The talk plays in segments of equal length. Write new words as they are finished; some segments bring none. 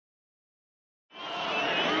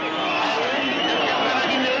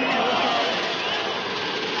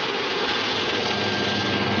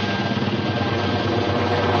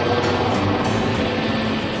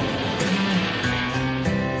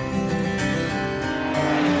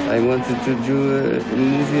I wanted to do a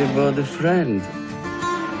movie about a friend.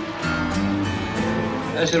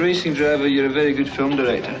 As a racing driver, you're a very good film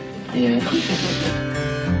director. Yeah.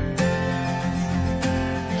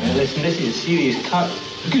 Now listen, this is a serious cut.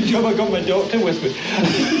 Good job I got my doctor with me.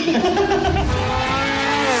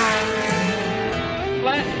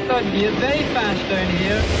 Flat thud gear, very fast down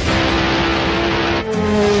here.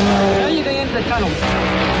 Now you're going into the tunnel.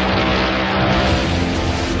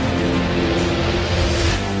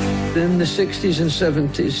 In the 60s and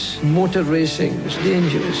 70s, motor racing was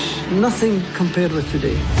dangerous. Nothing compared with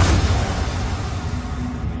today.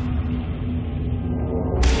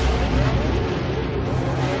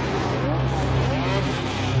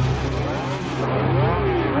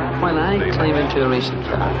 When I climb into a racing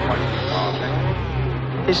car,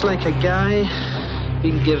 it's like a guy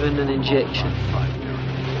being given an injection.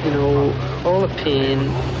 You know, all the pain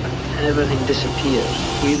and everything disappears.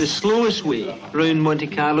 The slowest way round Monte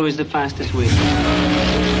Carlo is the fastest way.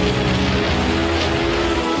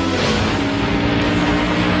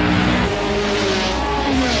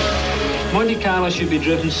 Monte Carlo should be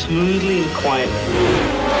driven smoothly and quietly.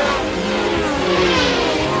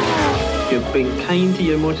 You've been kind to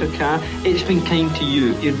your motor car, it's been kind to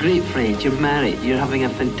you. You're great friends, you're married, you're having a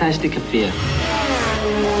fantastic affair.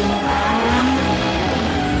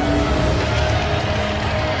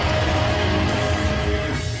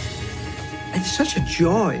 It's such a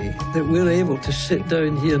joy that we're able to sit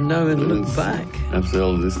down here now and look back. After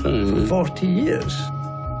all this time. For 40 years.